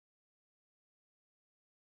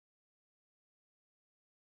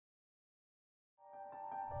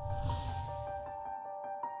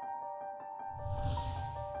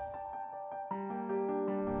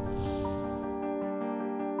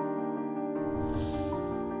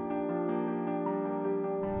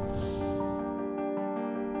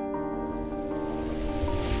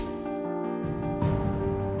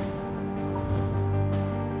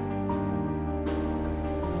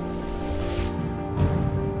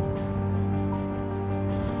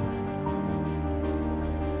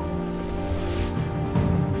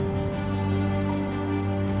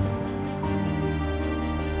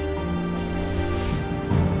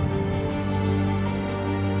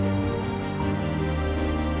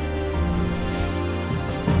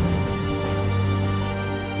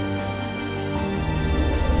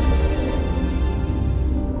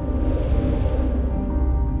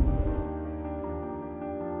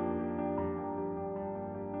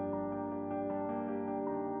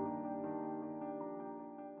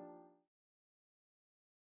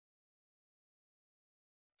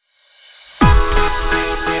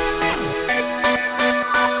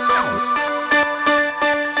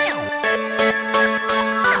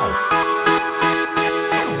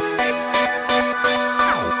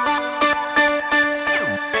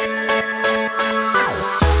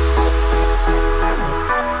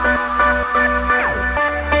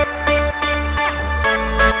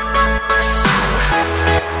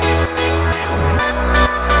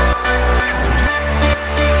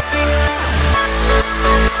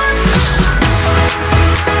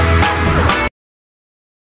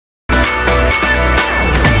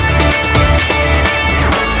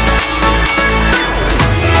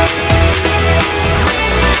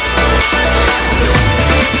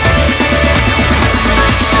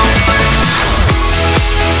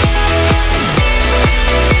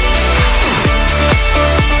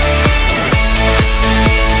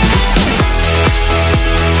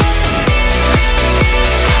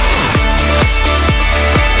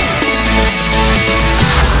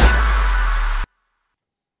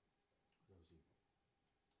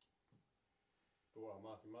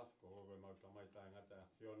mafi mafi ko ko mau tamai tai ngata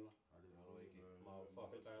fiona. Mau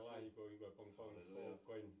whawhetai lahi ko i koe pong pong fo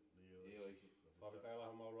koin. Whawhetai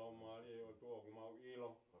lahi mau lau maari o tua ko mau ilo.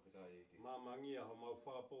 Mamangia ho mau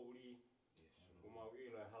whapouri. Ko mau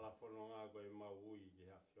ilo e hala whono ngā koe mau ui ki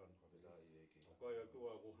hea fiona. Koe o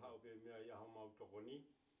tua ko hau pe mea ia ho mau tokoni.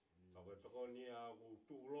 Koe tokoni a ku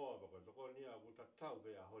tūloa, koe tokoni a ku tatau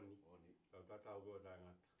pe a honi. Koe tatau koe tai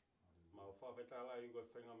ngata. Mau whawhetai lahi koe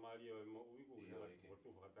whenga maari o e mo uiku ki hea ko tu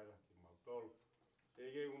whakatai lahi mau tolu.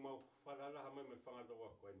 Ege u mau whararaha mai me whangatoa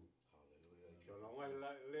koe ni. So na ngai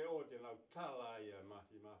leo te nau tala ia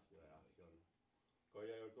mafi mafi a fiona. Ko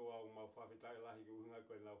ia o toa o mau whawhetai lahi ki unga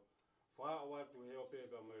koe nau wha watu he o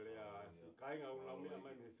pepa mai lea kainga unau mea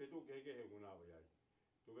mai me whetu ke heke he unau iai.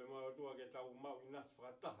 Tupe mai o toa ke tau mau inas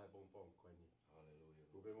whakataha e pongpong koe ni.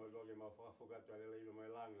 Tupe mai o toa ke mau whakafukatu ale leilo mai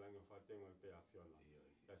langi langi o whatengo e pea fiona.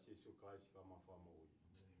 Ya Sisu Christ ka mau whamo ui.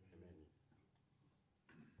 Amen.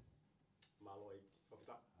 Malo e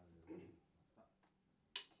whakata.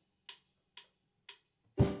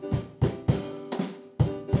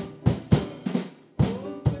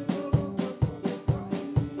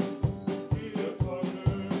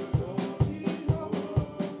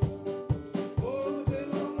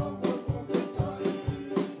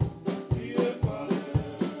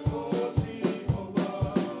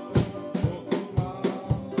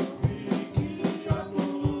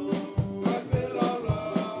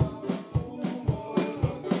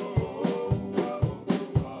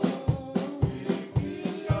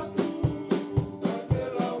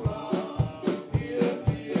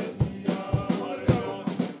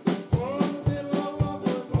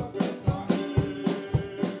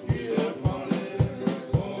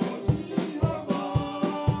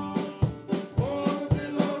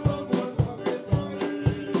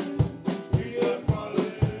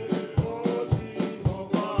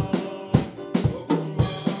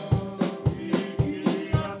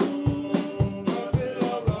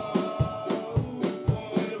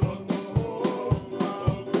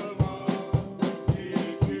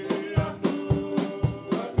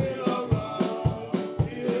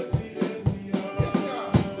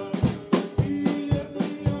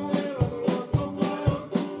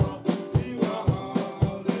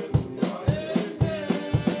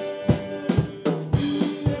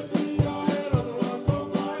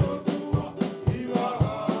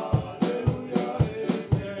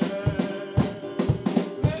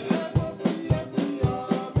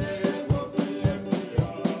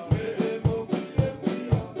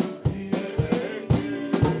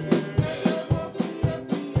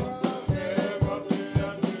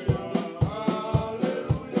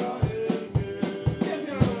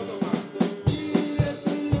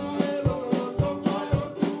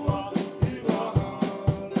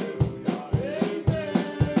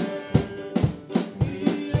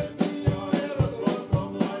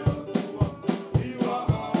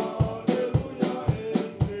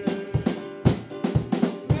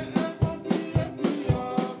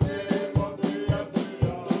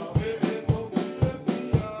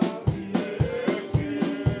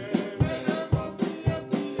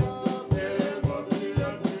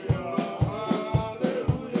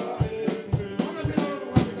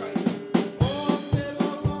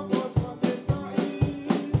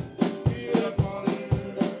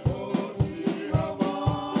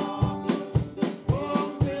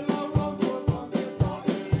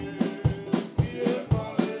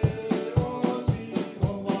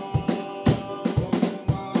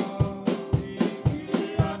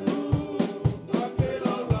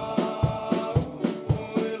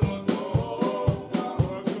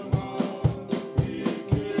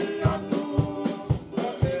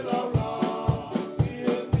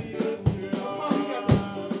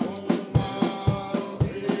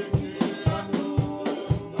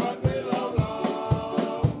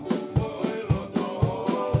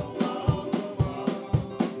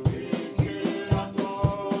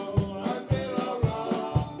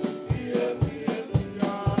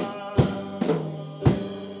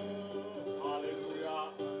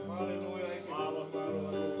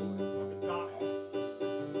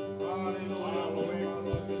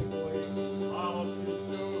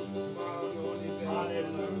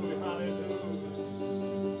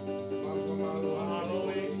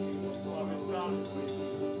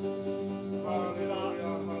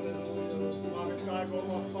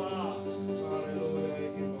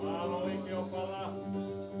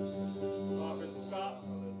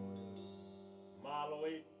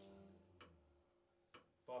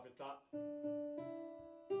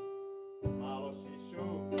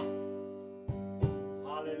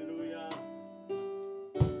 Hallelujah.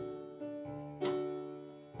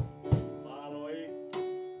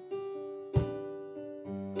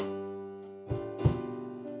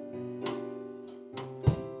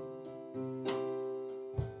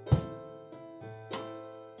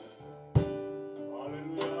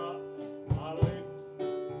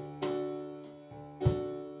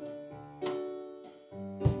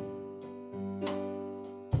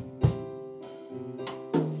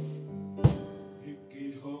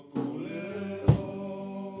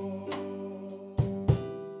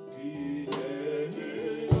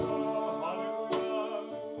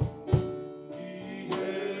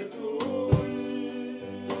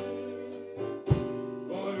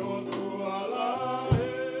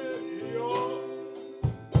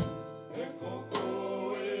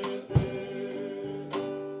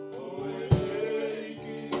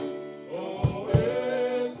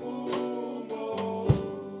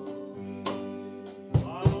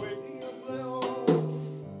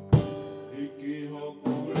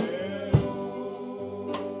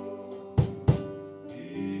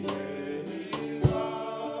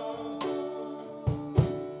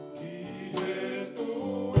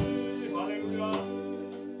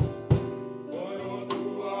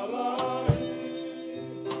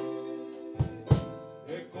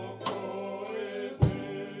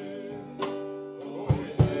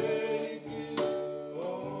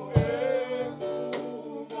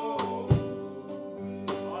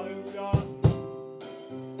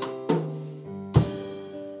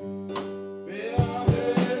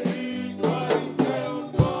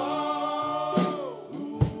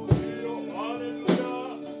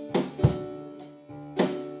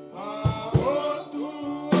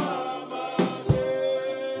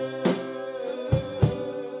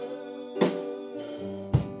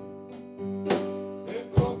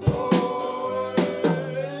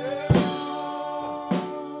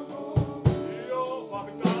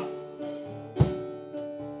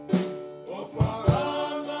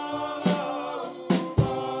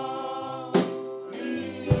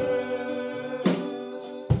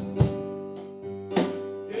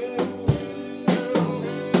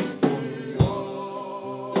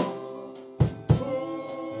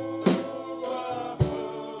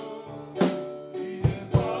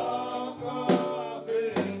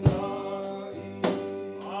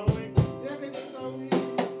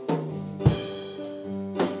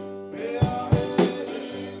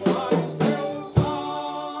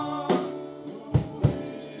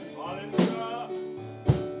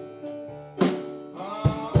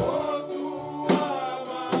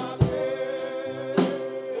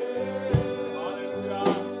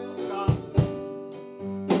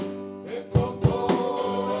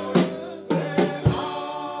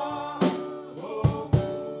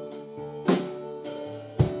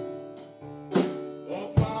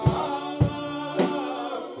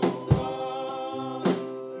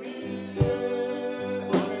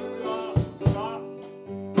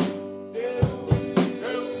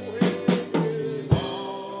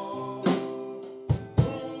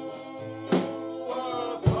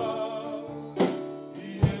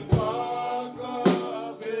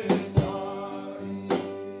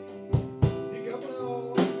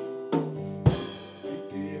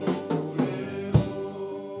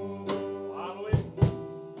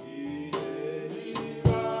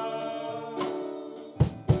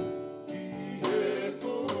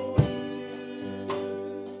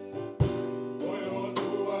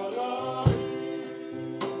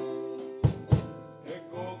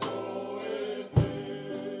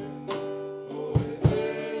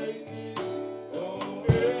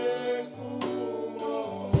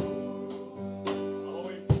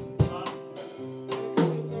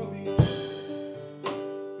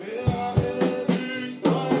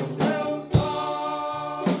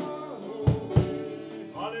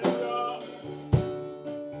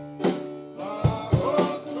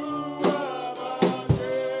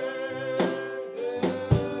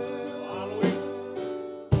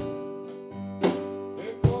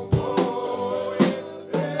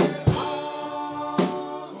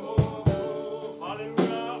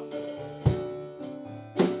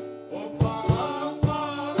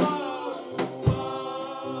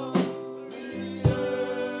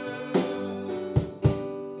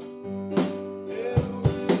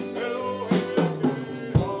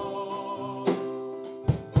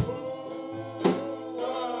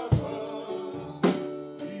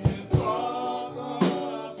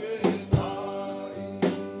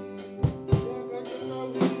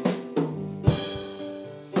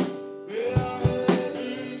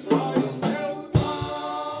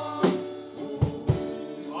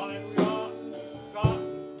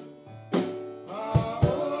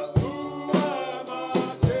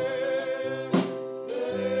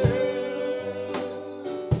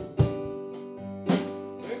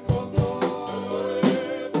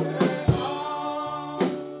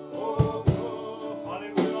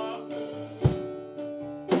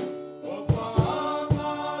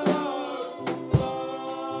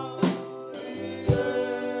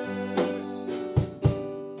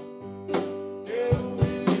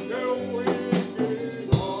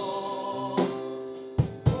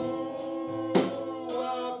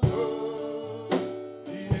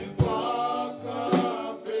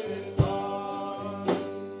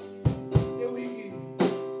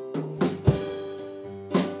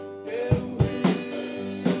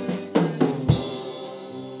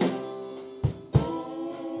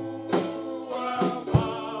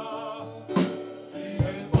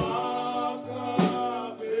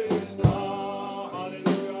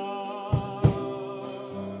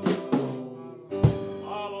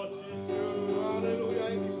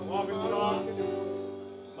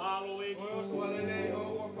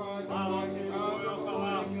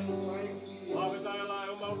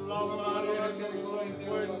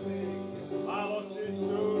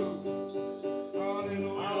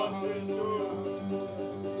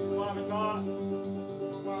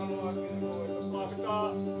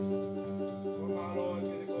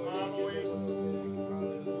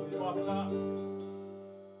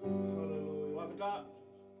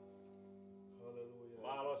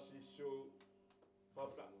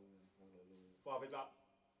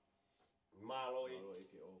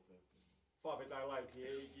 Faifekau lai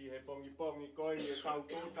ki he pongi koi e tau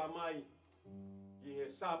tōta mai ki he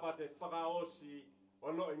sapa te whakaosi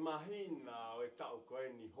ono I mahina o e tau koe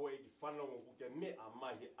ni hoe ki whanongo ku ke mea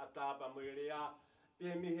mai he atapa moerea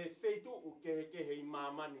pe me he wheitu u ke he I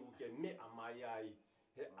mamani u ke mea mai ai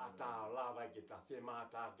he ata lava ke ta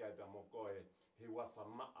whemata kia ta mo koe he wafa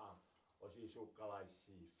maa o si so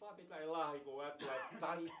kalaisi Faifekau lai ko atu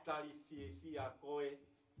ai tali fia koe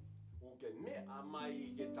u ke mea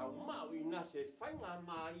mai ke tau mau I nase whainga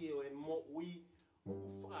mai o e mo ui o ku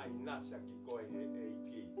whai nasa ki koe he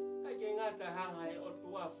eiki. Kai ke ngata hanga he o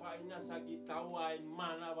tua whai nasa ki tau ai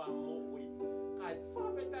manawa mo ui. Kai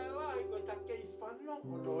Faifekau lai koe ta kei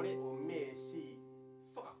whanongo lore o mesi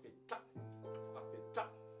whakawhetak.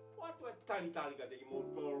 O atu e tali ka te I mo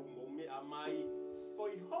toru mo mea mai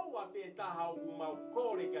foi hoa pe taha o mau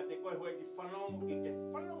kore ka te koe hoe ki whanongo ki ke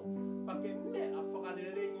whanongo. Pa ke mea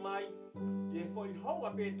whakalelei mai Ye foi hoa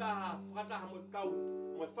pe taha whakataha mo kau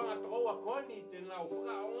mo whangata hoa koni te nau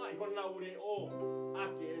whakaonga I honau re o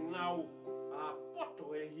ake e nau a poto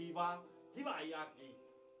e hiva I aki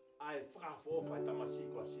ai whakawhawhai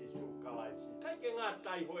tamasiko si su kalaisi kai ke ngā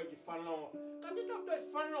tai hoe ki whanongo ka te tau te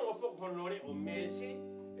whanongo whakahono o mesi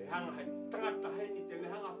e hanga hei tangata heni tene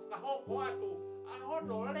hanga whakahoko atu a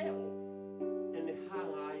hono leo tene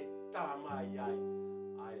hanga ai tamai ai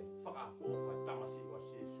whakawhawhai tamasiko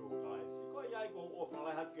si su kalaisi ai ko o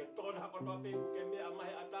whalai hake tōna hako toa pe ke mea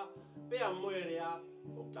mai ata pea moerea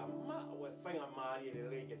o ta maa o e whainga maari e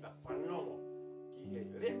rei ke ta whanongo ki he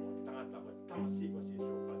reo tangata o tamasiko si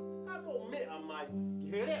sokas ka mo mea mai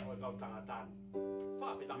ki he reo kau tangatani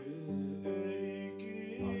whawheta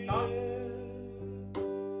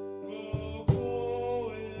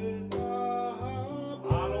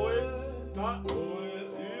Aloe ta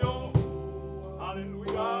io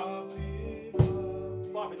Hallelujah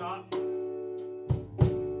whawheta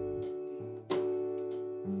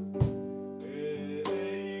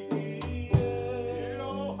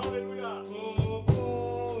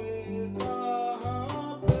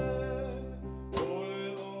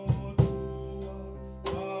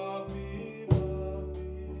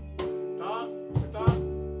Ta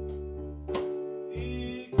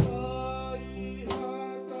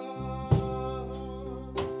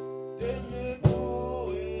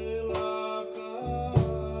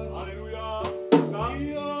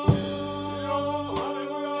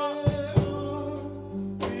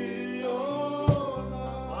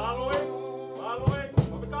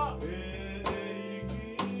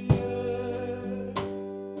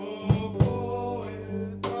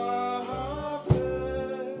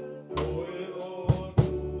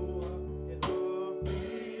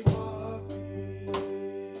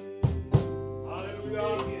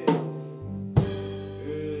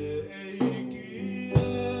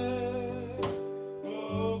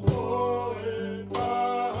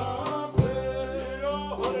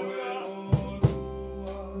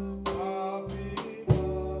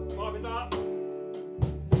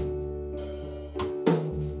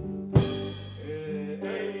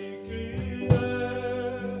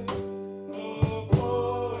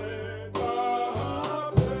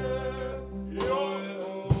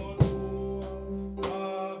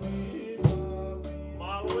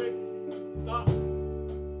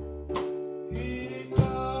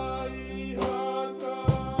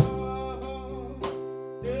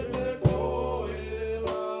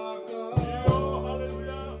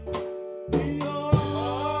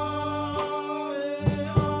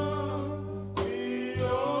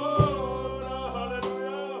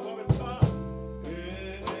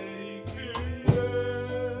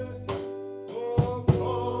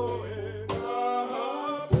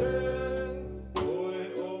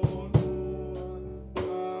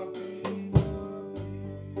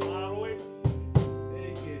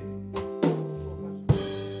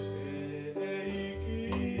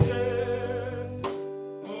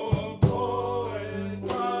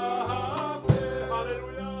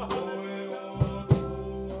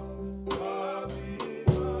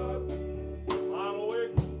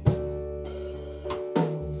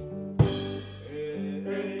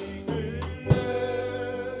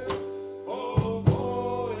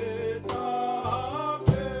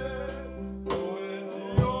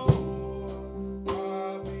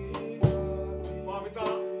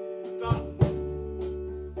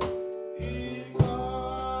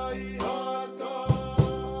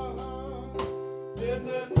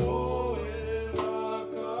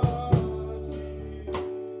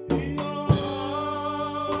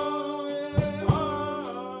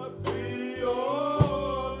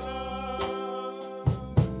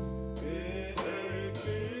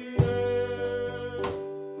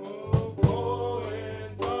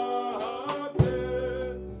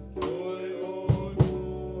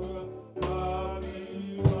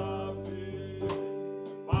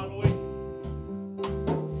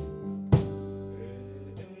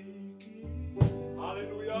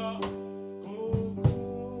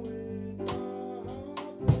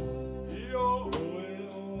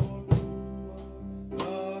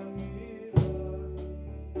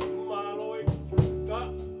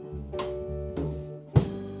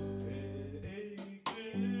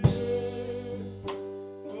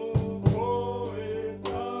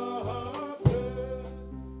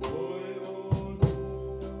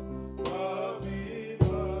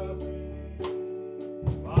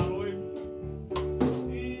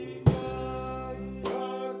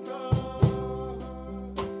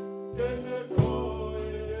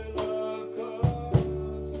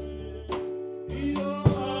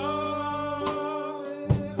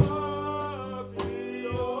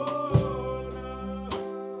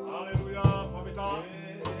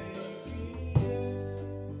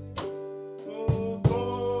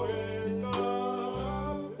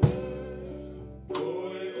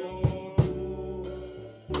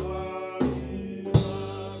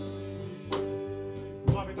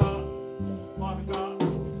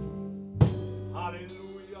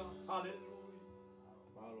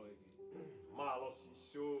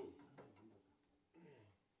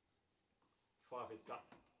Faifekau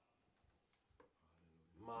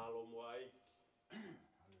malo muai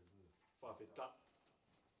Faifekau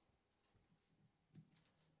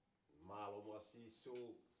malo mua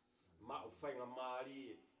sisu mau whainga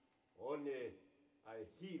mari one ai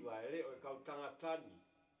hiwa e leo e kau tangatani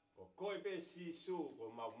ko koe pe sisu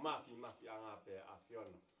ko mau mafi anga pe a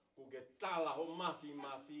Fiona ku ke tala ho mafi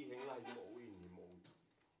he ngai mo wini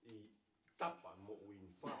i tapa mo wini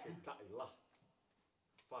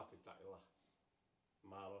Faifekau la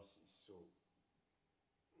malo sisu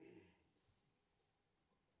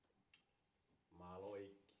malo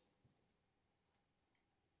ik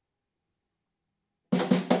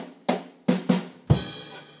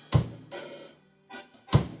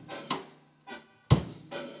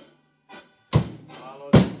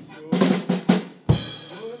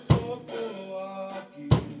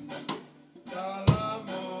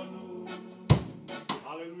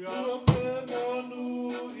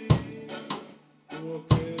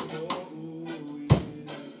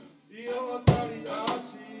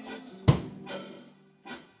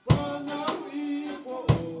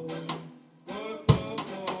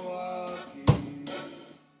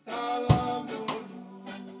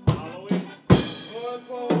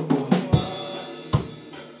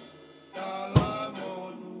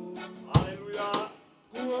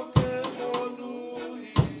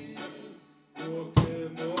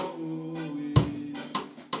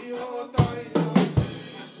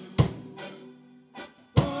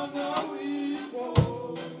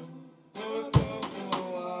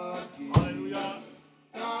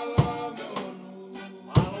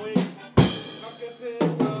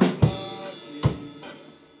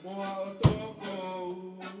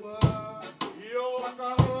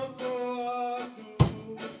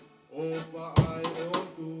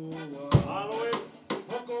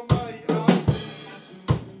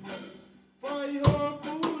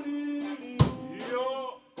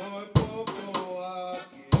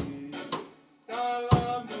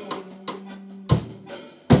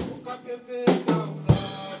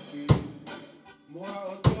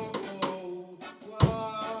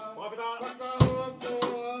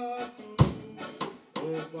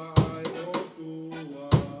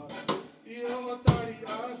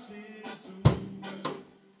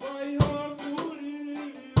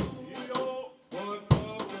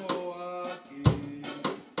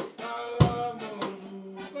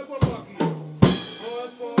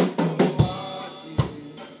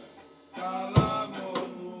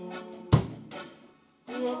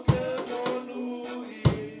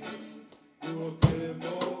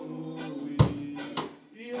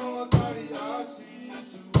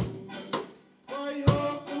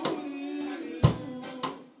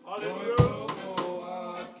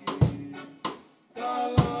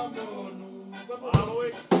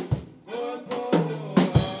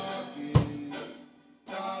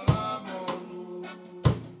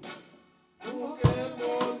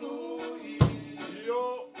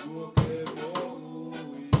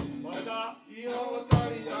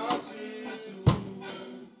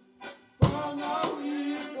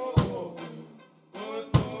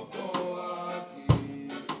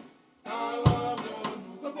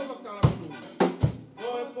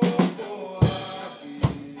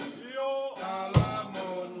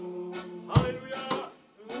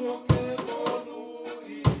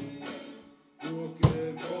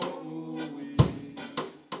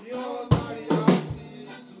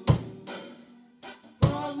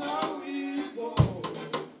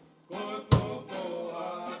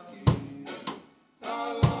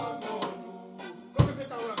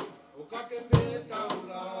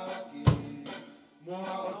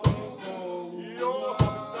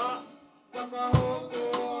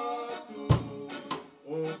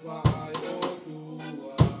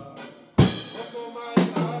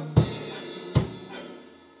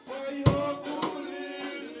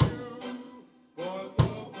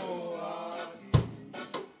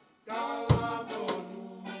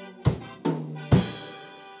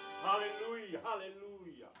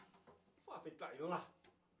whawhetai la.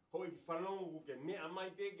 Hoi whanongu ke mea mai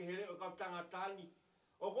pe ke hele o kau tangatani.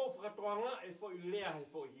 O ko whakatoanga e fo i lea he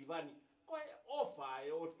fo i hivani. Ko e ofa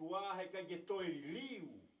e o tua he kai ke toi liu.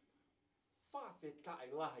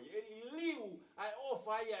 Whawhetai la e liu. Ai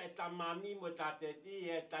ofa ia e ta mami mo ta te ti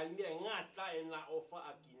e ta mea ngata e na ofa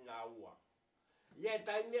a ki na ua. Ia e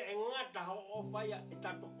ta mea e ngata ho ofa ia e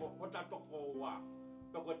ta toko, o ta toko ua.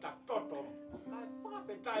 Toko ta toto. Ai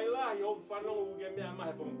whawhetai la i o whanongu ke mea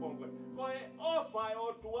mahe pongpongwe. Ko e ofa e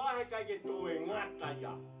o tua he kai ke toi ngata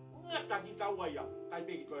ia. Ngata ki taua ia. Kai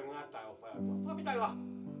pe ki toi ngata e ofa ia tua. Whawhetai la.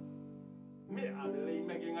 Mea lei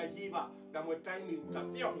me ke ngai hiva. Da mo taimi ta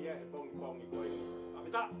fio ia he pongi koe.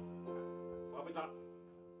 Whawheta. Whawheta.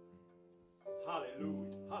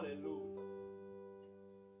 Hallelujah. Hallelujah.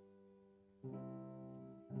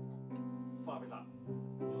 Whawheta.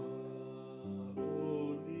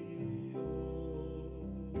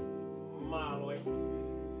 Maloi.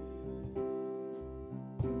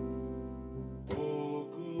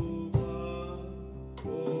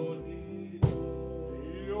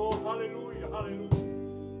 Hallelujah, hallelujah.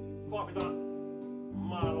 Whawheta.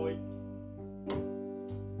 Maloi.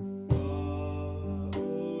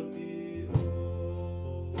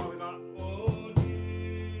 Whawheta.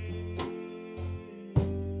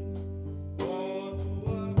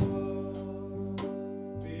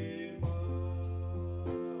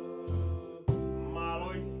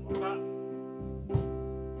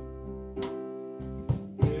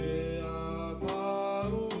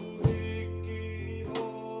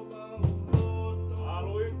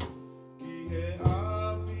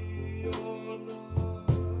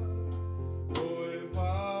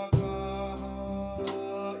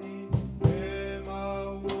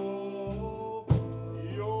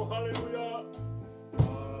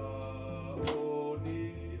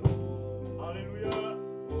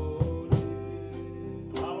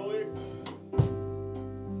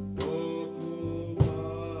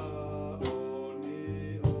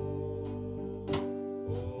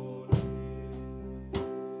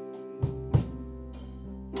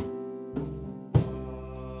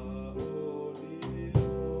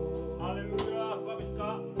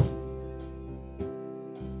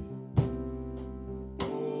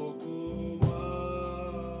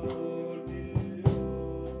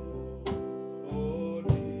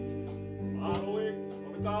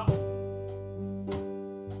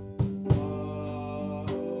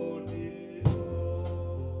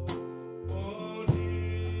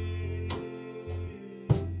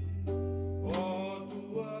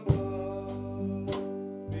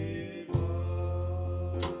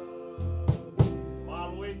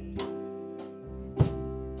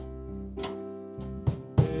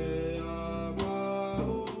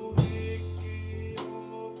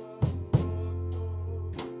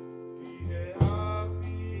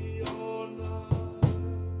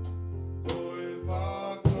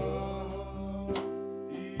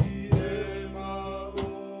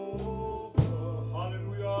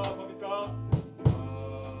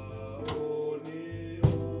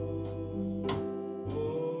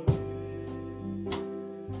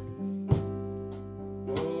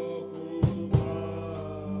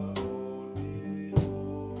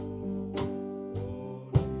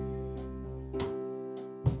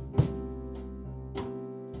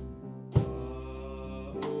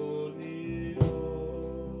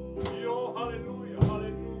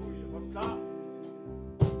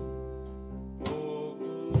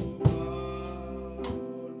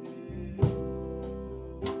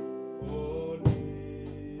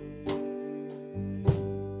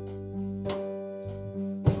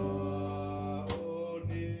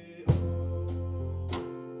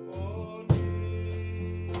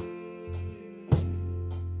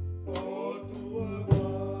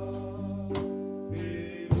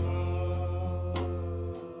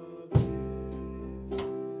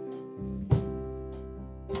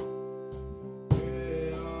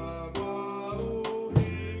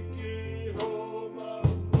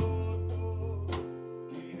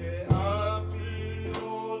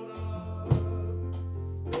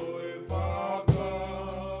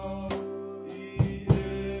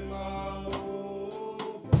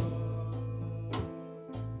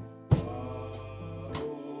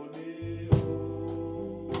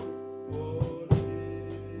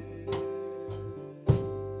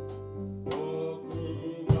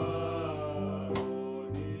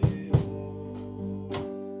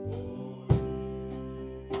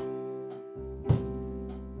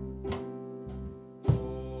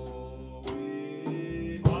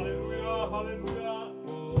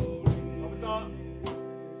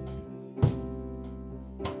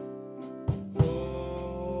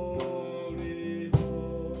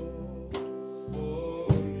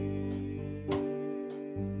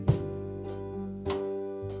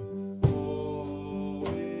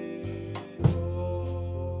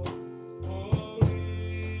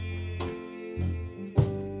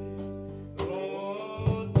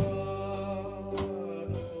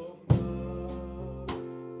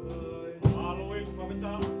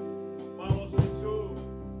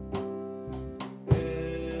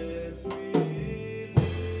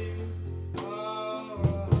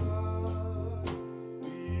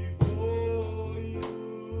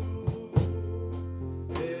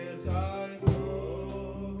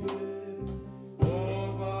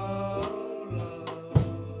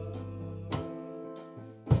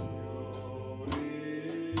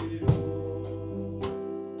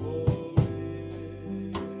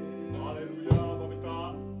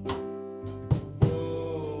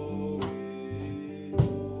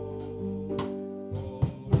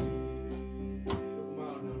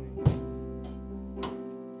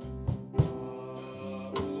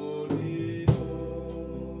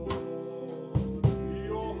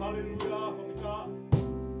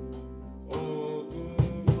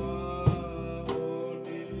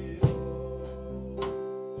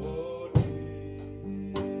 Oh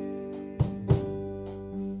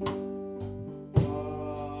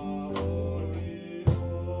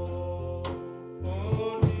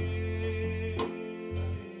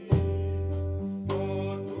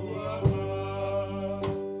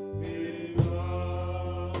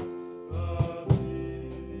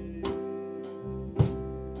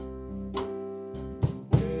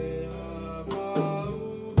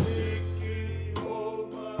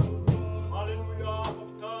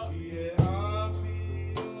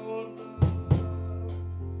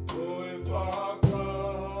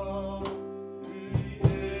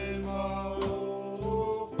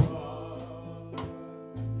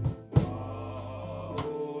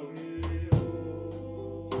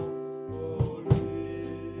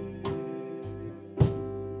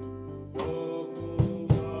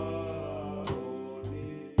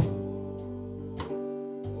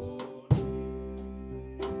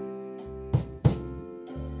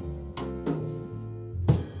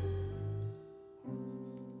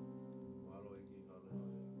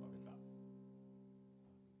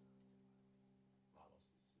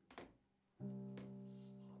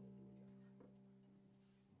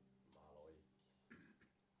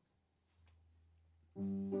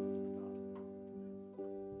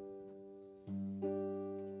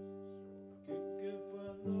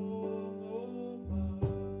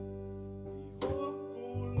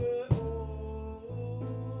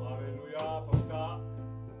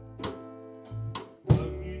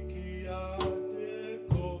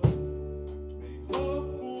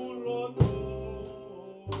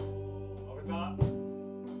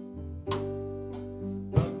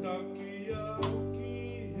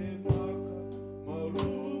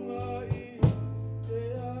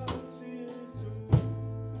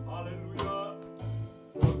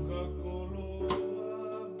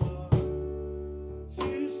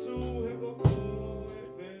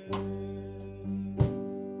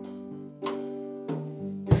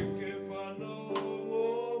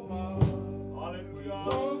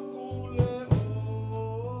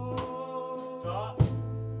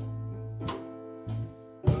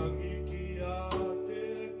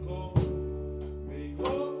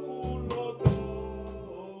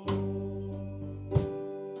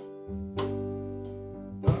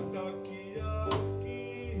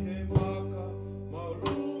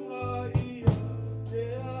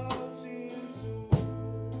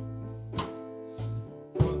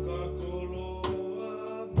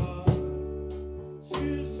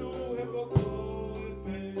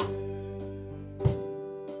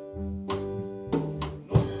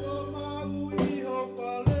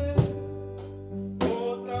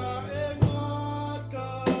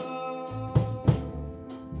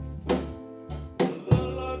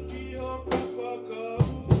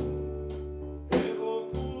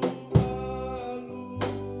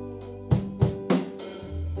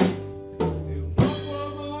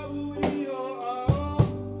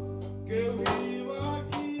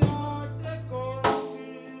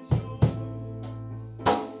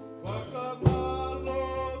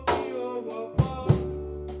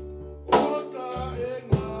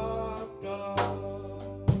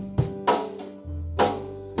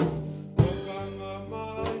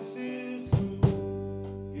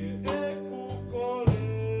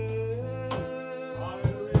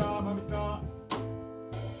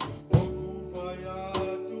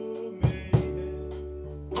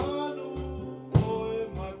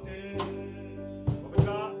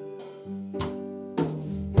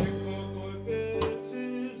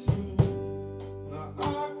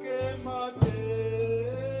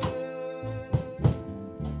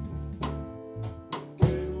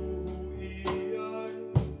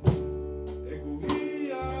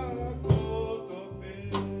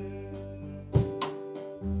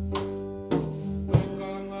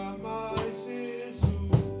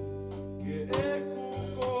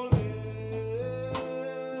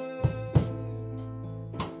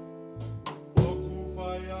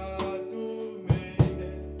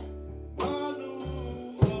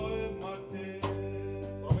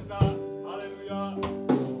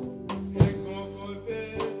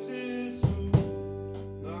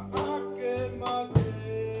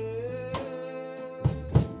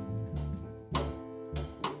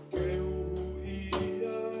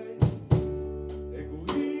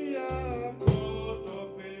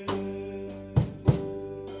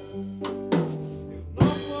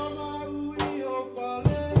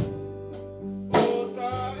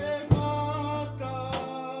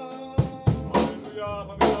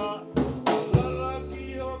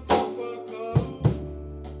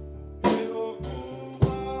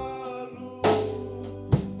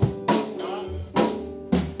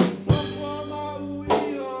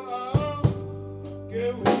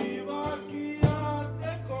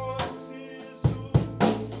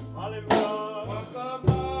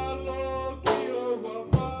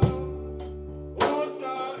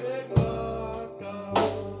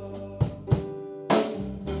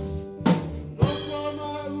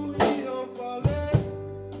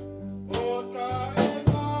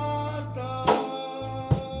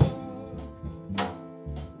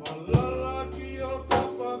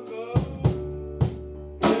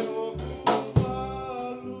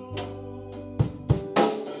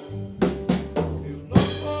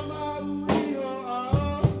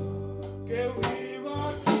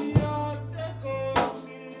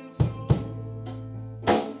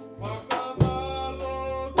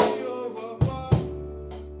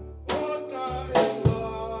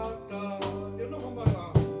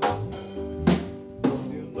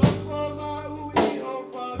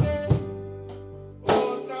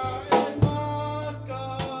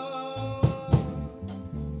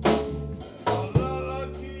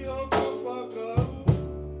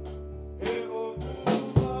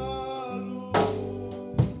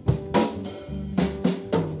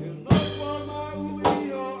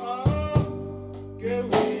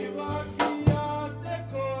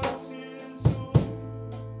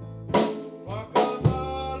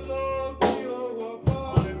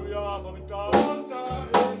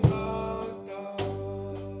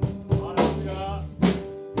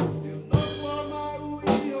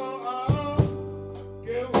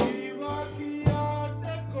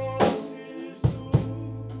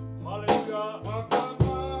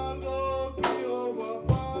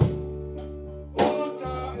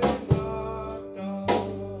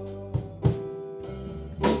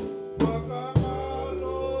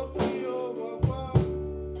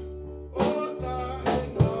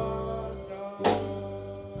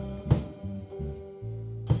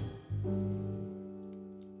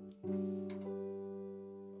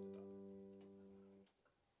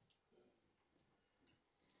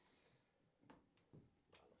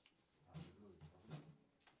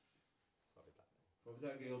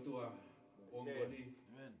Whakita ke o tua Pongpongo ni.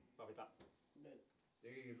 Amen. Whapita. Te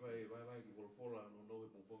ke whai vai ki wholofola no no he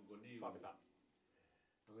Pongpongo ni. Whapita.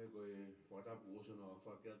 Hangai koe whakatapu oso na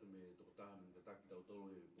whakia tu me toko taha me tataki tau tolo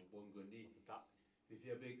he Pongpongo ni. Whapita.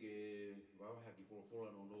 Whiwhia pe ke wawaha ki wholofola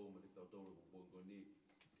no no me te tau tolo he Pongpongo ni.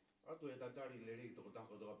 Atu e tatari le rei toko taha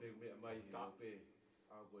kotoka pe mea mai he o pe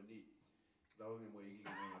ao koe ni. Taonge mo i ki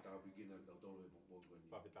nga tau pikina tau tolo he Pongpongo ni.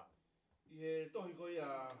 Whapita. I he tohi koe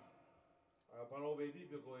a palowe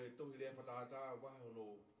pipe koe tohi lea whataata wahe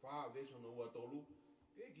no whaa veso no ua tolu.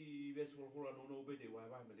 Ke ki veso wholofola no no pete wahe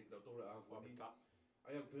me te tau tolo a koe ni.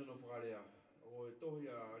 Ai aku pēno whakarea. O e tohi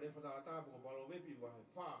a le whataata poko palowe pipe wahe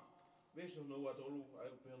whaa veso no ua tolu. Ai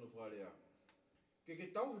aku pēno whakarea.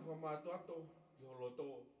 Ke tauhi whamātu ato ki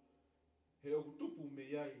holoto. He oku tupu me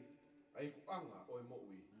iai ai ku anga o e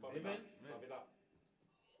mo'ui. Amen? Whapita.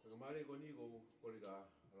 Kakamare ko ni ko kore ka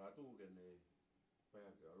latu kene paya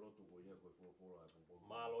ka lotu ko ia ko wholofola e Pongpongo.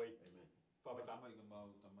 Māloi. Amen. Whapita. Tamai ka mau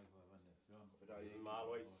tamai ka vane. Whapita i.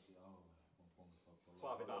 Māloi. Pongpongo whapoloa.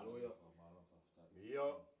 Whapita. Māloi. Io.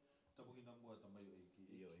 Tapu ki na mua tamai o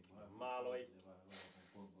iki. Māloi.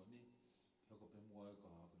 Pongpongo ni. Hoko pe mua e ka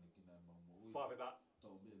hako ni kina e mau mo ui. Whapita.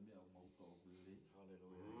 Tau mea o mau ka o kulele.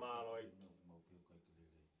 Hallelujah. Māloi. Mau pio kai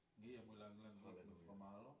kulele. Ngia mo lang lang mo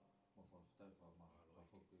whamalo. Mo whaftai whamalo.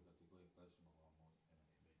 Whafoku e kati koe kaisi mo whamoi.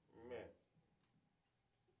 Amen.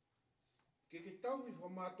 Ke tauhi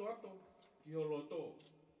whamātu ato ki holoto.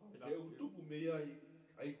 He utupu me iai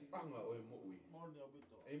ai ku anga o e mo'ui. Morni au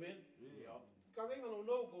bito. Amen. Io. Ka venga no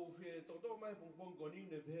no ko whi toto mai Pongpongo ni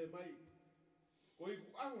ne pehe mai. Ko i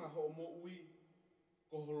ku anga ho mo'ui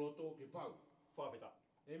ko holoto ke pau. Whapita.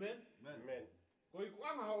 Amen. Amen. Ko i ku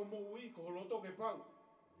anga ho mo'ui ko holoto ke pau.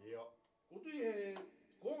 Io. Ko tui he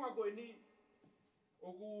konga koe ni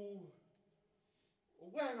o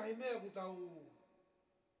wenga hi mea ku tau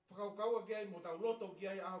whakaukaua ki ai mo tau loto ki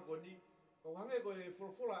ai aho ko ni. Kau hange koe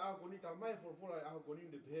wholofola aho ko ni, tau mai wholofola aho ko ni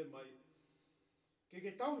ne pehe mai.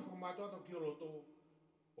 Ke tauhi whamātu ato ki o loto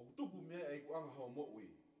o tupu mea ai ku anga ho mo'ui.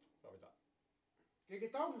 Whapita. Ke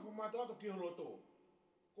tauhi whamātu ato ki o loto.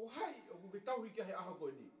 Ko hai o ku ke tauhi ki ai aho ko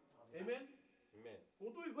ni. Amen. Amen. Ko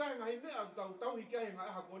tui koe ngahi mea tau tauhi ki ai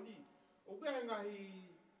aho ko ni. O koe ngahi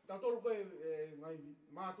tau tolu koe ngahi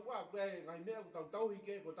mātua, koe ngahi mea tau tauhi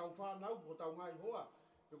ki ko tau whanau, ko tau ngai hoa.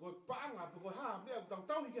 Pe koe paanga, pe koe haa mea tau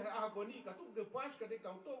tauhi ki ai aho ko ni. Ka tuku ke pāsi ka te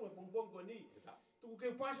tau tolu e Pongpongo ni. Tuku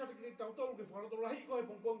ke pāsi ka te tau tolu ke whanato lahi koe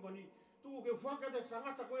Pongpongo ni. Tuku ke whaka te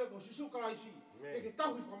tangata koe ko sisu kalaisi. Ke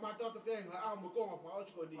tauhi whamātu ato ke ngai aho mo konga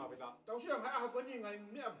whaosi ko ni. Tau sia ngai aho ko ni ngai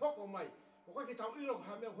mea hoko mai. Ko koe ke tau ilo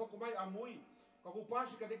ka mea hoko mai a mui. Ka ku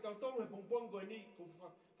pāsi ka te tau tolu e Pongpongo ni. Ko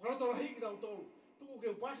whanato lahi ki tau tolu. Tuku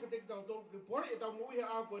ke pāsi ka te tau tolu. Ke pore e tau mui he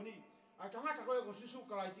aho ko ni. A tangata koe ko sisu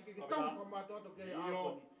kalaisi ke tauhi whamātu ato ke aho ko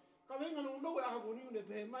ni. Ka venga no no e aho ko ni une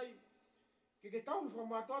pehe mai. Ke tauhi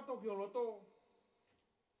whamātu ato ki o loto.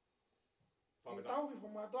 Ke tauhi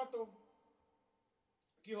whamātu ato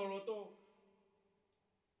ki o loto.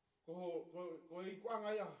 Ko i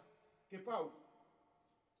kuanga ia ke pau.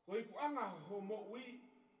 Ko i kuanga ho mo'ui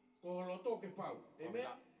ko ho loto ke pau. Amen.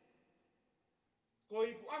 Ko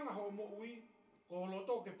i kuanga ho mo'ui ko ho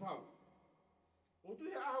loto ke pau. O tu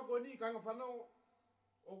he aho ko ni kanga whanau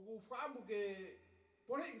o ku whaamu ke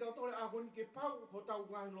pore i tau tole aho ko ni ke pau ho tau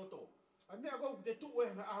ngahi loto. A mea kou te tuu e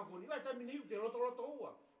aho ko ni. Wai tamini hiu te loto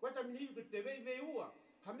ua. Wai tamini hiu ke te vei ua.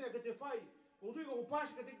 Ha mea ke te whai. O tui ko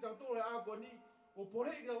pāsi ka te tau tole aho ko ni. O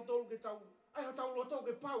pore i tau tolu ke tau. Ai ho tau loto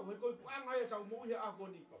ke pau. He koi kuanga e tau mo'i he aho ko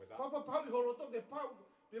ni. Whapa pau i ho loto ke pau.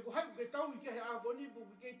 Pe ko haiku ke tau i ke he aho ko ni.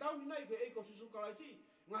 Puku ke tau i nai ke eiko sisu kalaisi.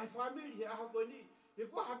 Ngai whamiri he aho ko ni. Pe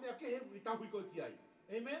kua ha mea ke he ku i tau i koi ki ai.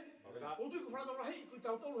 Amen. O tui ko whanatau lahi ku i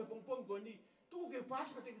tau tolu he Pongpongo ni. Tuku ke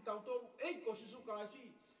pāsi ka te ki tau tolu. Eiko sisu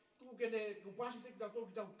kalaisi. Tuku ke ne ku pāsi te ki tau tolu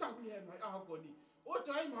ki tau tau i he ngai aho ko ni. O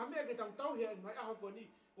te ai maha mea ke tau tau i he ngai aho ko ni.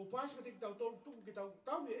 O pāsi ka te ki tau tolu. Tuku ke tau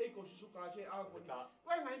tau i eiko sisu kalaisi aho ko ni.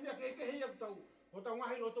 Koe ngai mea ke hei aku tau. Ho tau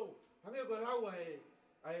ngahi loto. Hange koe laua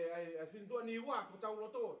ai whindua ni ua ko tau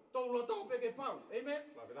loto. Tau loto pe ke pau.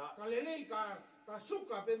 Amen. Ka lelei ka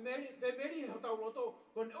suka pe meri ho tau loto.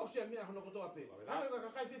 Ko ne osia mea hono kotoa pe. Hange koe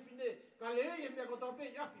ka kai whiwhine. Ka lelei e mea kotoa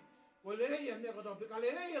pe yapi. Ko lelei e mea kotoa pe. Ka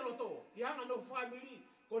lelei e loto. I hanga no family.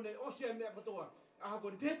 Ko ne osia mea kotoa. Aha ko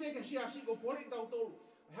ni pepe ke siasi ko pore tau tolu.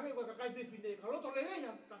 Hange koe ka kai whiwhine. Ka loto lelei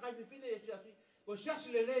ka kai whiwhine e siasi. Ko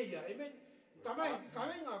siasi lelei. Amen. Tamai ka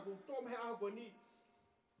venga ku tō mehe aho ko ni.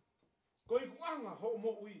 Ko i kuanga ho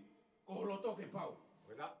mo'ui ko holoto ke pau.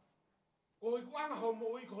 Ko i kuanga ho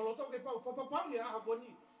mo'ui ko holoto ke pau. Whapapau i aho ko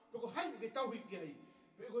ni. Pe ko hai ke tauhi ki ai.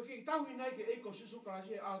 Pe ko ke tauhi nai ke eiko sisu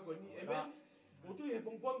kalasi e aho ko ni. Amen. O tui he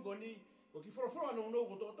Pongpongo ni. Ko ki wholofola no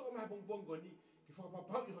ko tō mehe Pongpongo ni. ki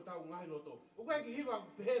whapapau i ho tau ngai loto. O kai ki hiwa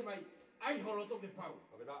pehe mai, ai holoto ke pau.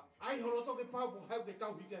 Ai holoto ke pau po hau ke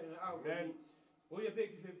tau hika e au. O ia pe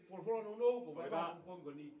ki wholwhola no no, ko vai vai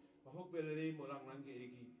kongo ni, pa hok pele rei mo lang lang ke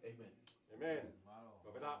eki. Amen. Amen.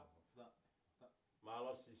 Whawhita.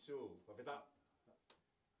 Malos Isu. Whawhita.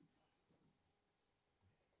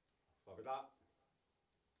 Whawhita.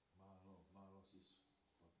 Malos Isu.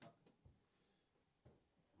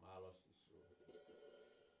 Malos Isu.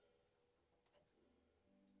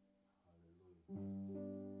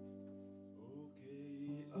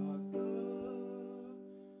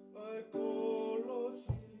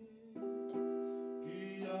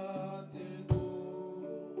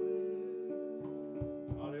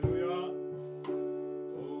 Hallelujah.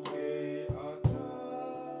 Okay, ata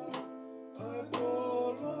ai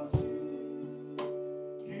kolosi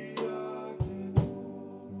ki ate koe.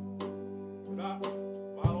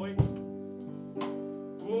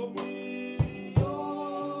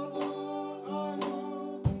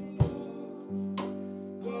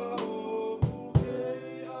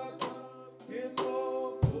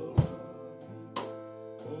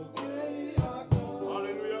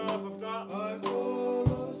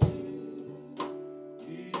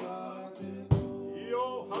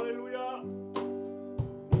 Hallelujah.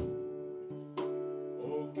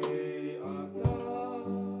 Okay, ata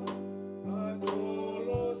ai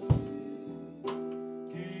kolosi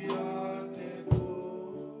ki ate koe.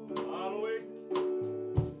 Maloi.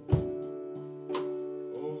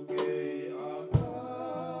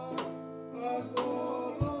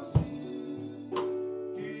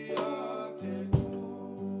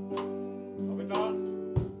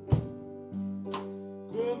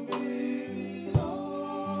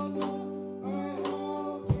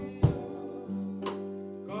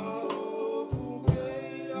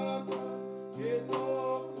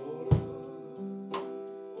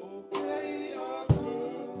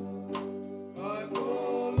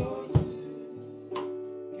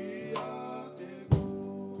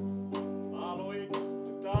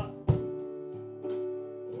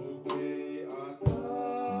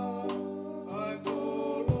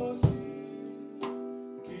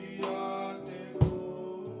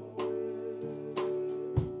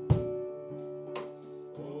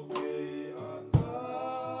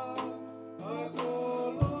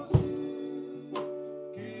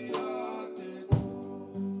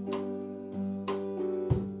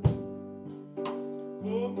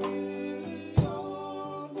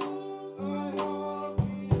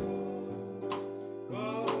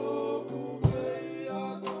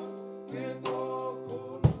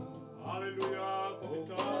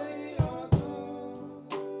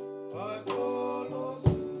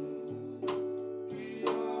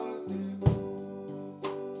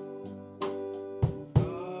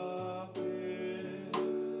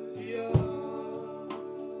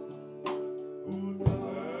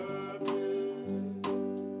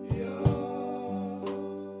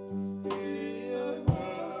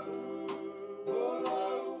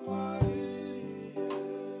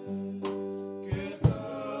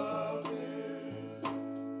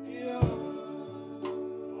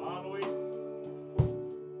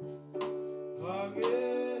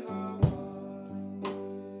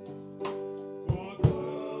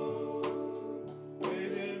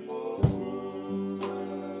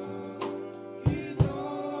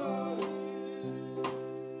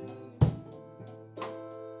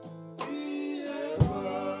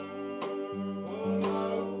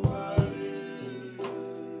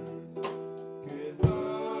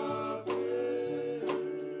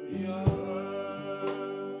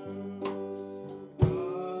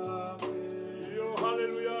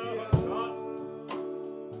 Hallelujah.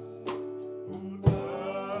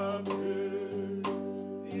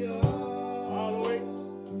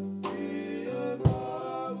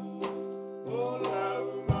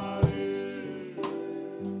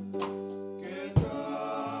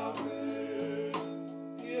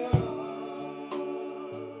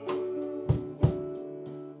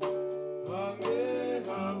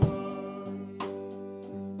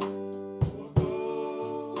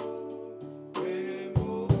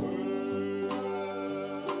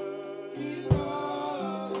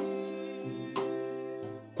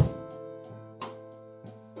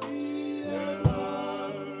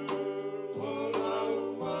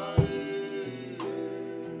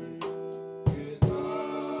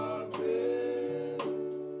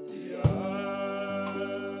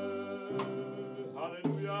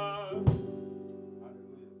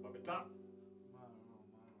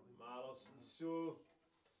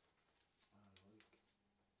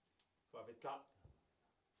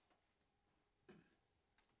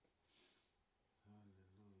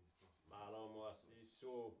 Malo mo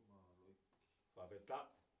so Faifekau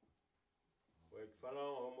Koe ki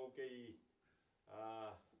whanau homo kei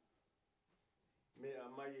mea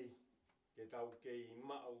mai ke tau kei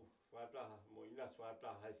mau whataha mo inas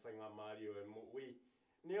whataha hei whainga Mārio e mo ui.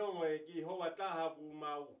 Niongo e ki hoa taha ku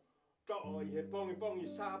mau to'o i he pongi pongi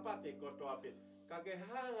sāpate koto ape. Ka ke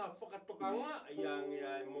hanga whakatoka ngā i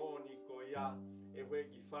angea e mōni ko ia e hoi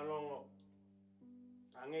ki whanongo.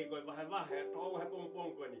 Angei koe wahe wahe a tōu he pongi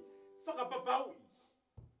pongi koe ni. Whakapapau i.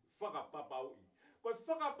 Whakapapau i. Koe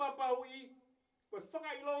whakapapau i. Koe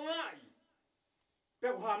whakailongai,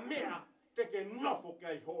 peo ha mea te ke nofo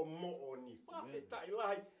kai ho mo'o ni. Whawhetai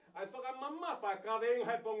lahi, ai whakamamawha ka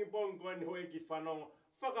renga he pongi pongi koe ni hoi ki whanongo.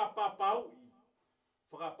 Whakapapau i.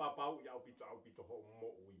 Whakapapau i au pito ho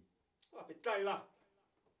mo'o i. Whawhetai lahi,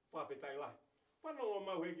 whawhetai lahi. Whanongo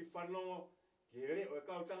mau hoi ki whanongo, ki reo e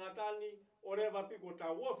kau tangatani, o rewa piko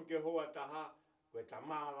ta wofu ke hoa taha, koe ta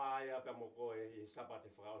māwai a pe mo koe i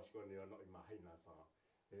sapate whakaosko ni ono i mahina whaka.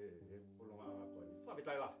 Pulunga a koe ni.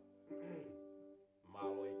 Whawhetai la.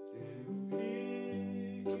 Māloi.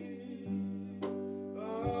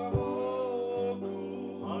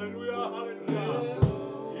 Hallelujah, hallelujah.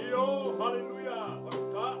 Io, hallelujah.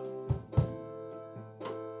 Whawhetai.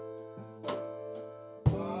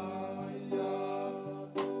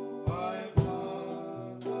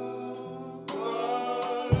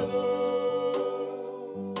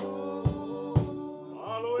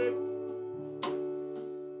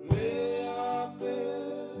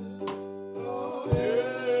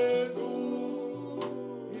 Yeah.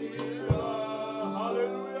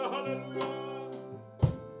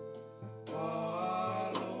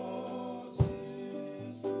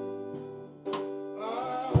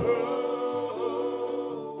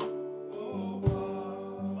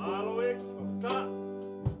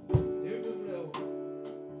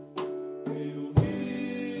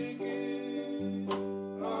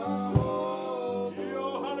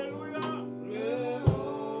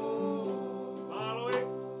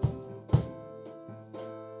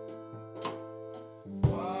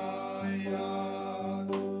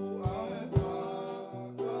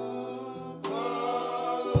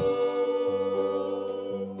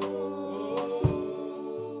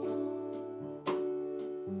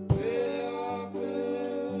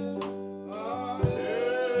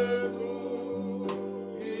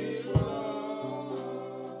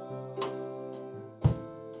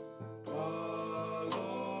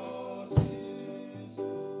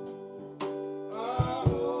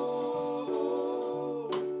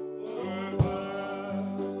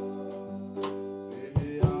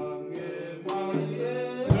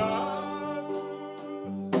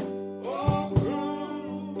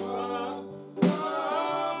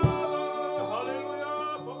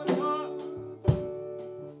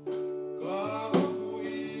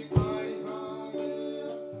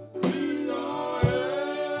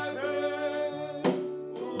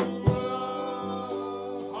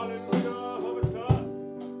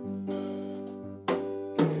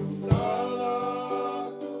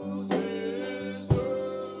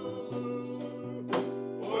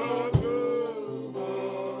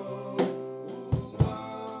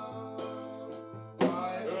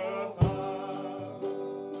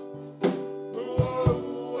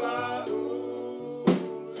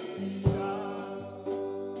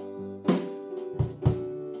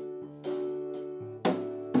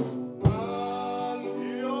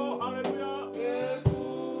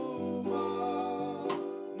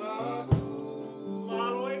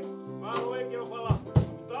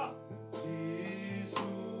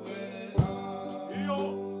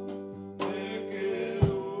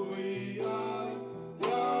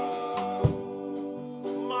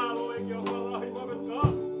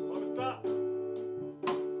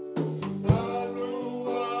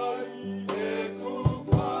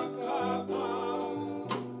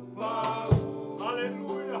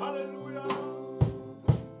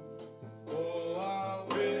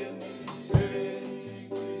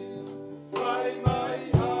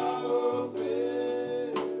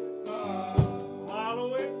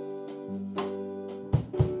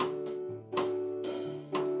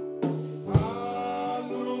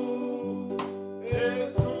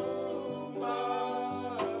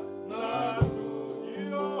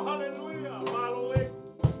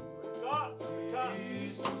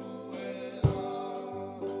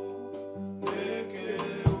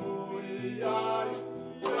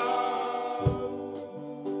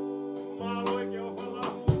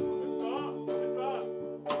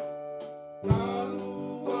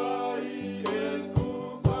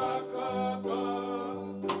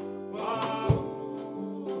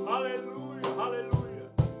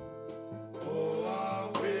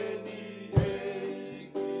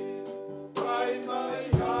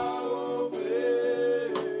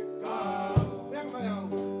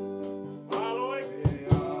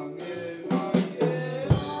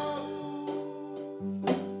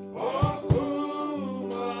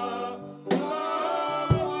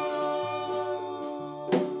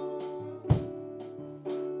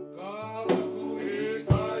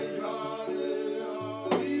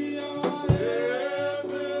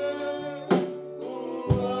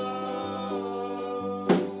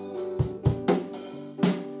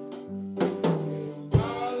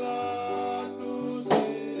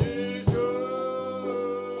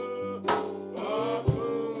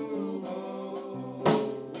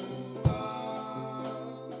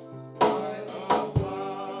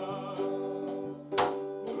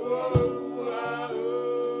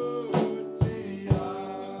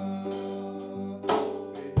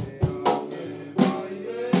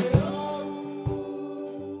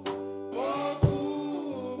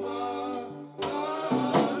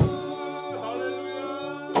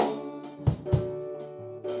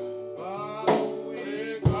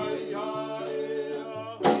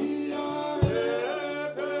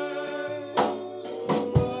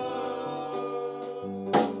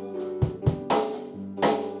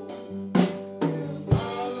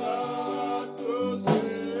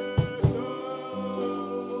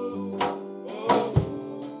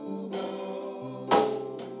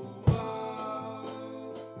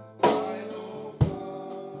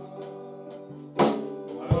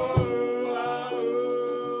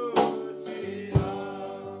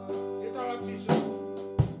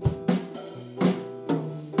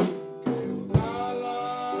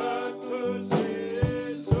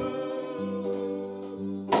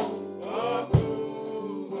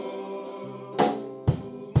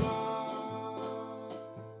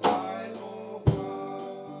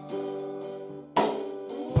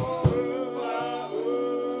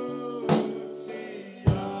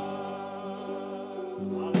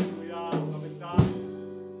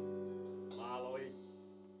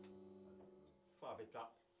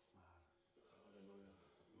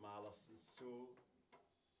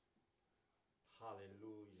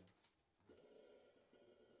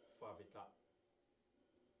 Faifekau.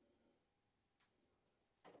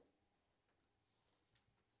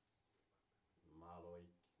 Maloi.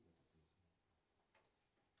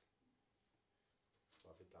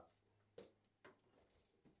 Faifekau.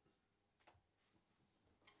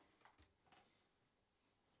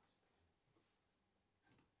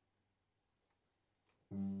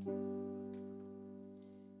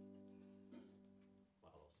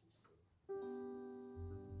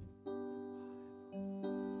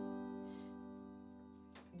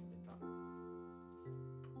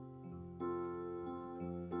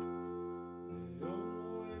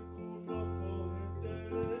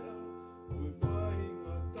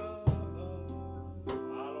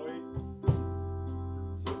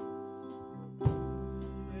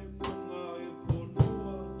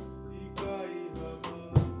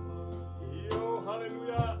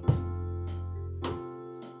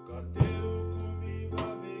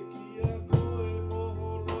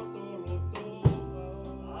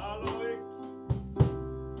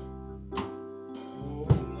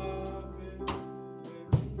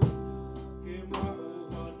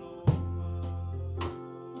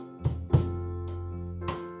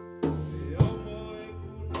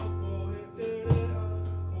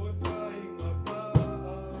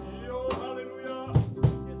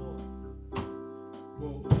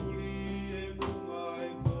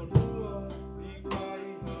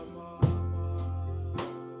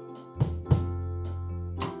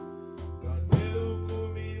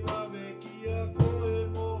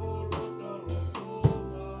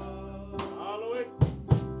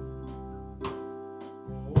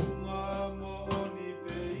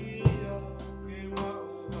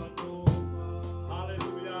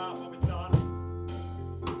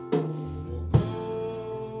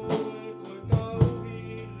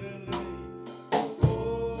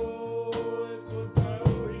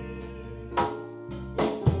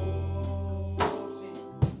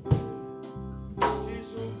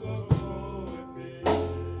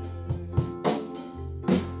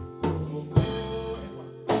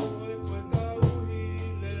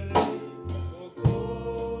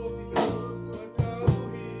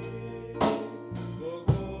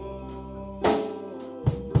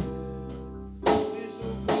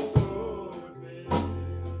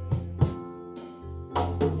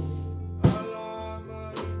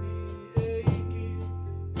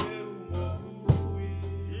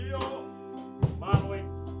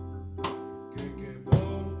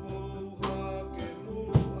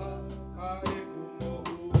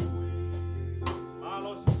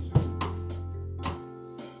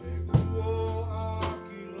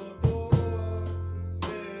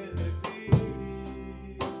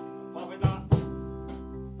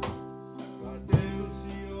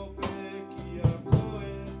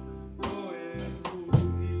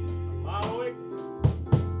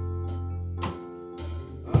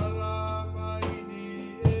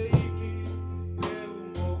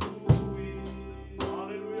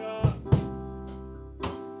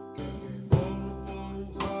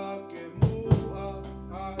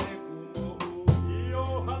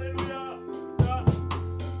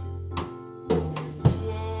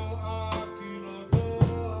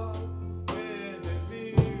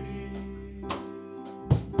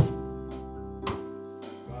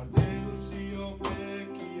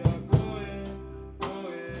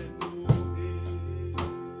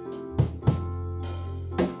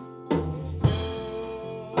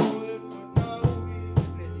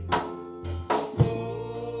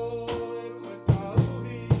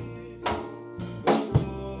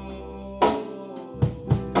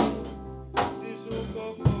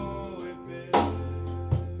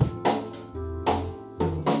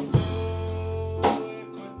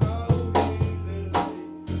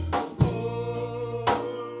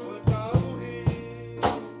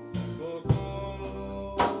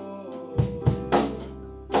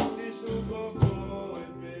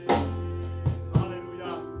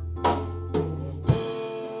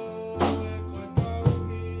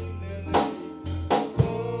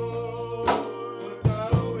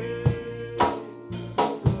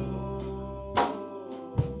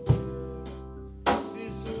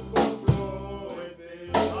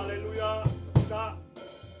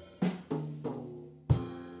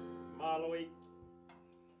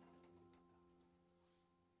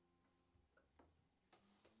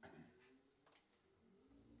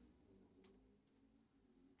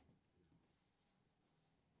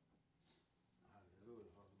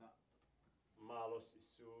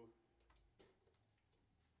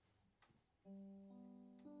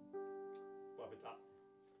 Faifekau.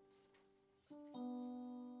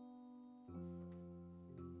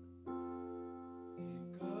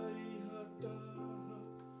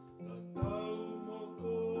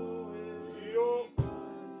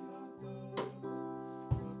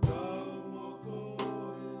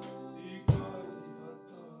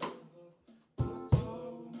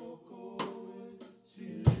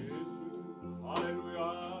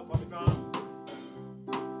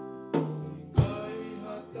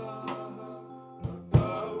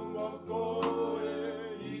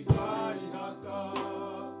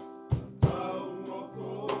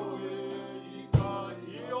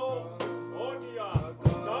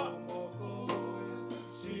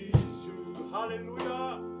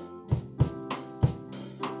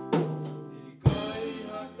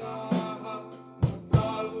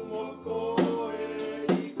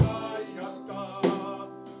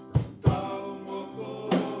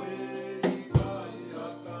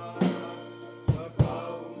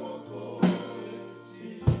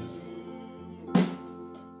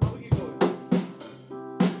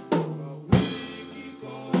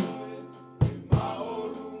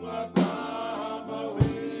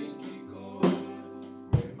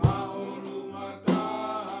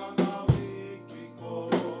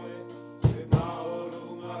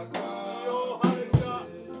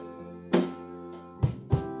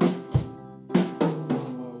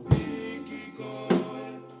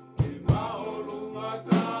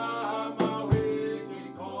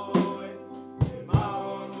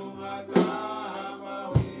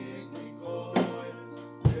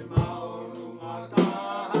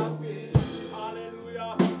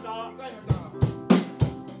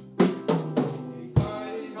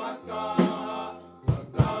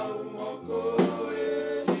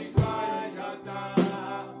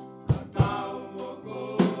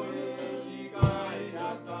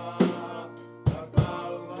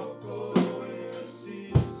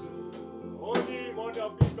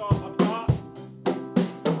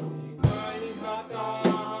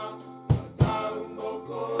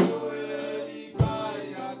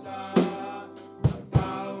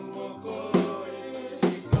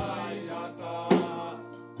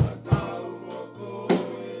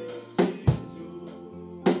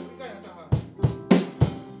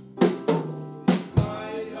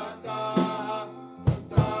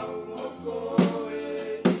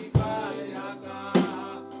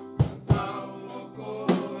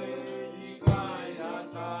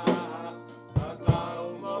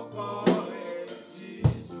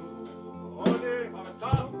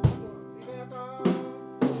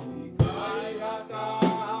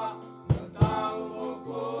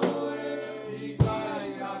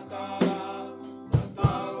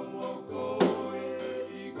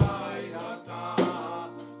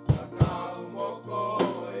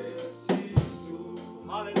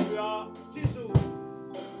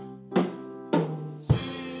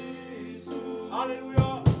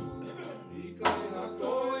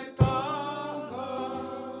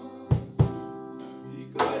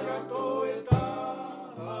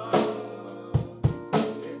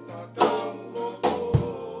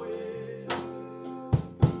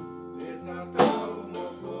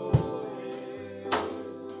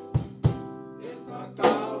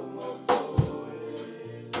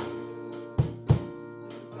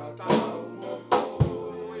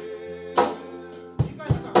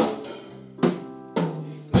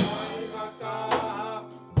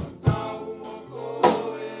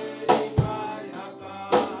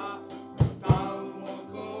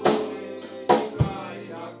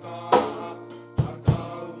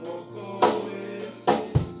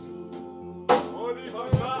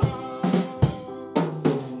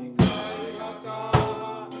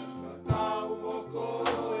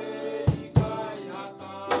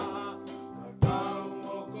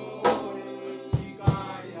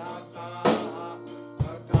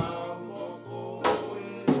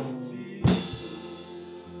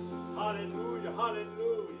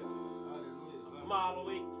 Halleluja. Malo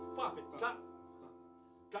ik. Faifekau.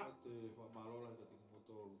 Te whamalola ka te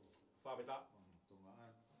kumotolu. Faifekau.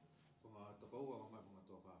 Tongaan. Whanga takaua ka mai whanga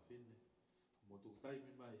toa whawhine. Mo tuk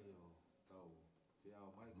taimi mai o tau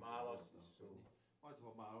whiao mai. Malo. Mai te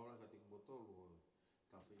whamalola ka te kumotolu.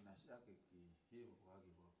 Tau whinasi ake ki hiwa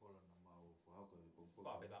whagi whawhola na mau whahauka i pongpong.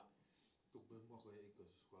 Faifekau. Tuk pe mua koe iko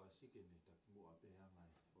skola sike ni ta kimu a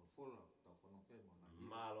pehangai. Whawhola tau whanokei mo na hiwa.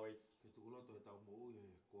 Malo ik. Ke tukuloto e tau mo ui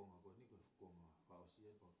e konga koe niko konga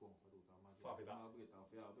whaosie pa konga whadu tamaki. Faifekau. Mau ke tau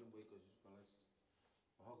whiao pe mo iko skola sike.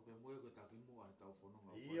 Wahako pe mo iko ta kimu a tau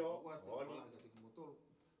whanonga. Iyo. Wata whala ka te kimu tolu.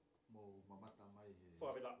 Mo mamata mai he.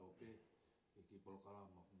 Faifekau. Ope. Ke ki polokala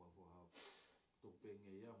ma kumba whahau. Tuk pe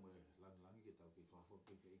nge ia mo e langi ke tau ki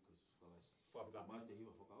whawhope ke iko skola sike. Faifekau. Mai te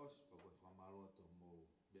hiwa whakaos. Pa koe whamaloa to mo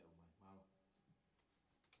bea mai. Malo.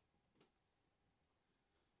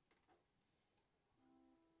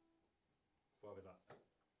 Faifekau.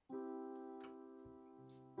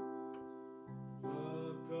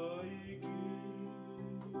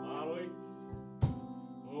 Malo ik.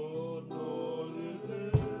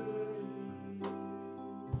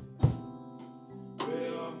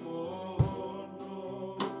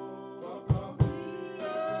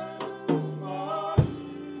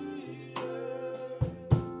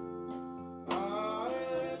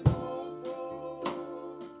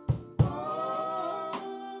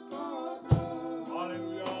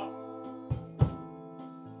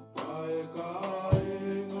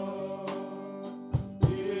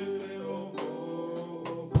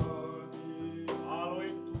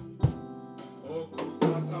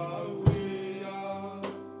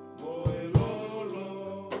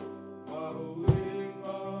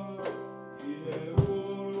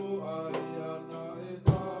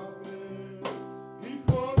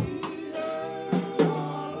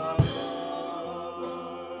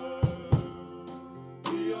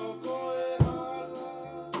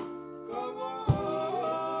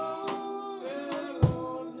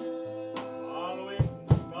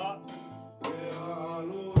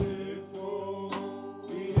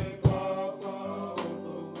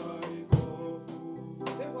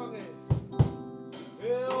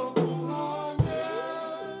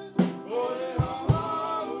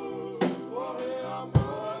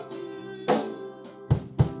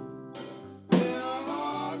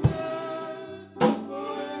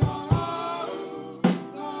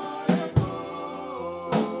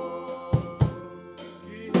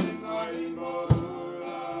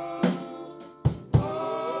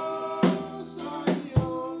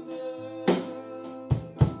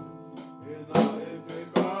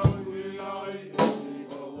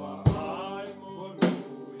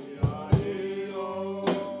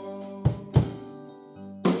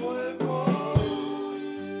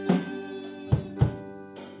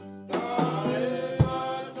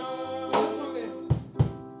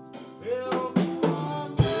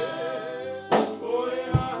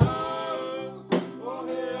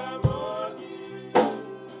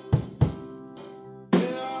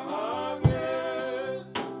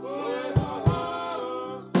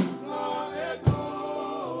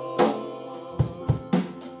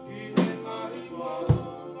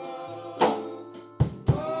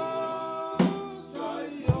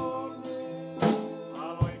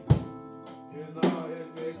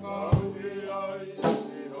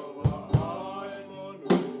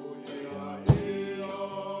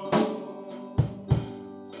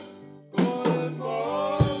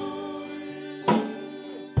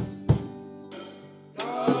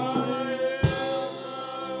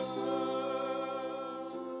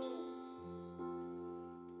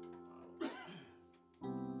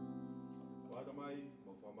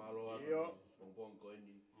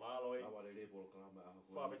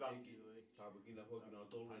 Tabukina hoki na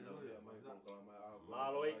tolu na mai ko kala mai a ko.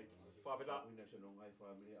 Maloi, Faifekau. Ina se no ngai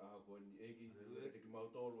family a ko ni eki te ki mau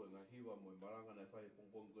tolu na hiwa mo maranga na fai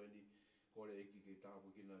pongpong ko ni ko le eki ke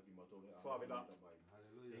tabukina ki mau tolu a ko mai.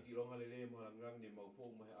 Eki longa le le mo ngang ni mau fo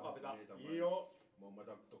mai a ko mai. Iyo. Mo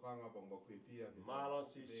mata tokanga bang bak fifia ke. Malo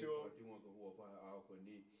si sio. Timo ko ho fa a ko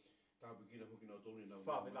ni tabukina hoki na tolu na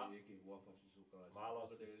eki ho fa si su ka. Malo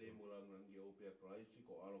te le mo ngang yo pe Christ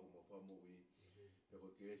ko alo mo fa mo wi. Pero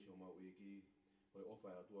que eso mau iki oi ofa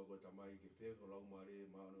atua ko tamai ke fe ko lau mare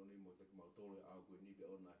ma no ni mo te mau tole a ko ni be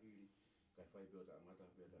ona hili kai fai be ta ngata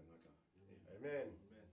be ta ngata. Amen.